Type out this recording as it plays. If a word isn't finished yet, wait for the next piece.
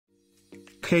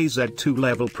KZ2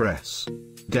 level press.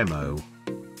 Demo.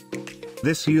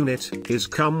 This unit is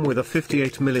come with a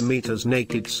 58mm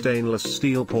naked stainless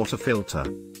steel portafilter.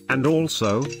 And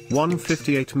also, one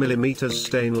 58mm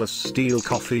stainless steel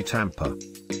coffee tamper.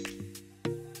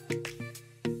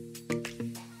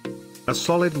 A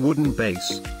solid wooden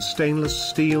base, stainless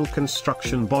steel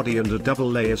construction body and a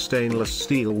double-layer stainless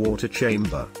steel water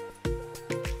chamber.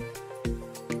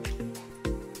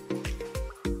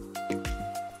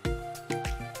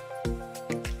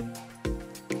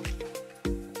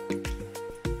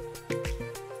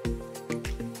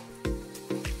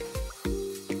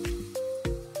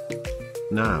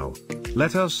 Now,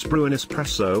 let us brew an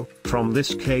espresso from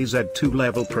this KZ2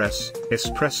 level press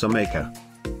espresso maker.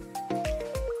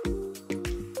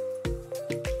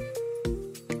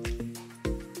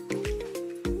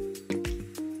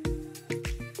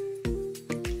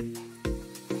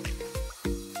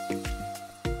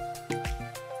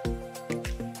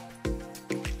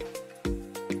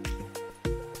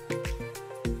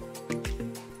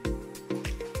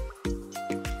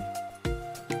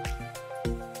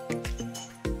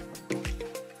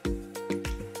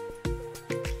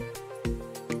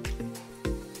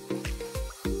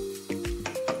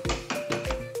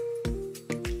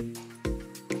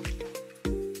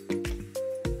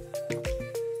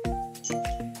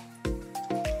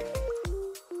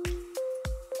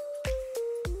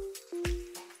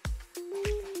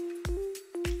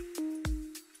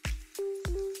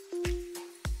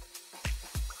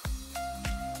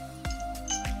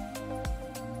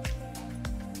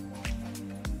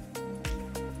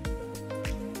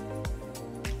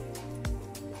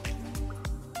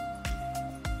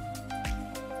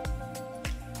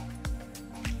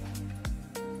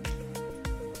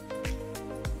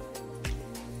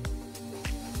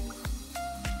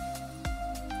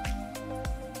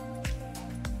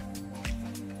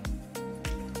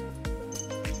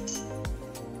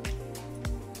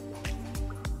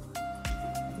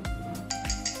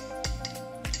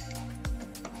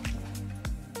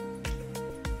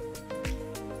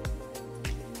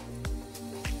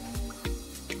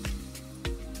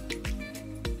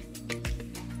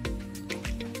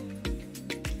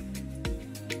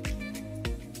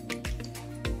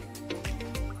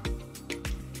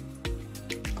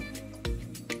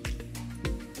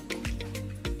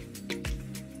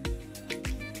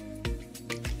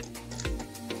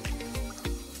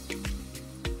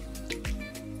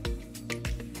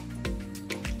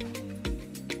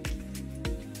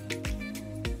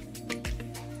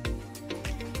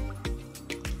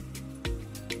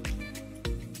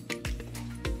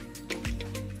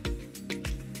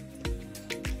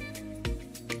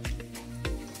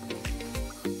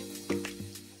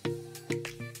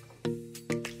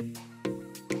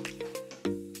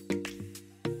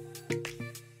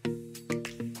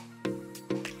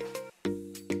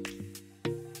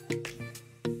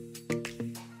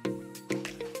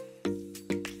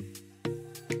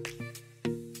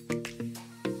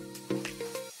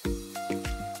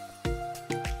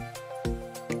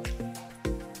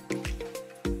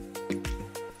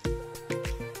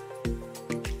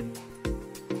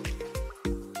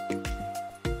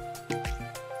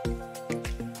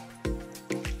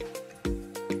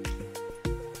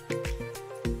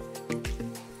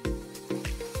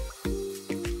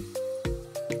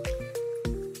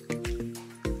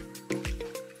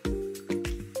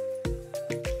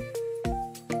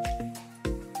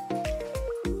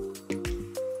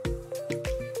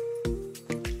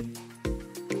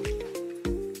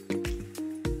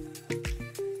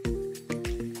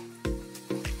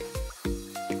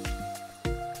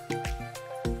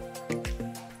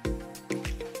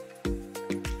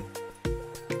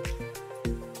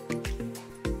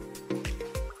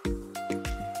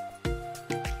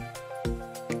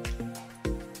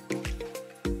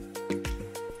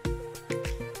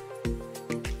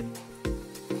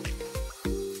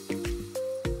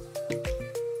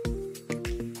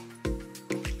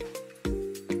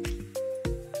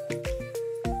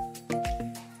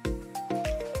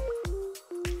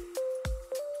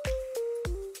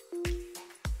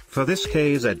 For this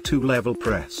KZ2 level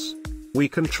press, we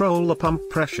control the pump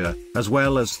pressure, as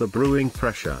well as the brewing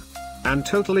pressure, and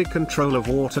totally control of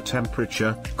water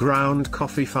temperature, ground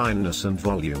coffee fineness and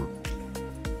volume.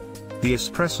 The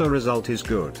espresso result is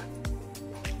good.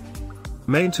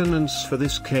 Maintenance for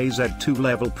this KZ2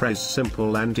 level press is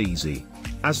simple and easy,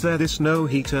 as there is no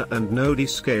heater and no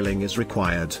descaling is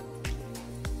required.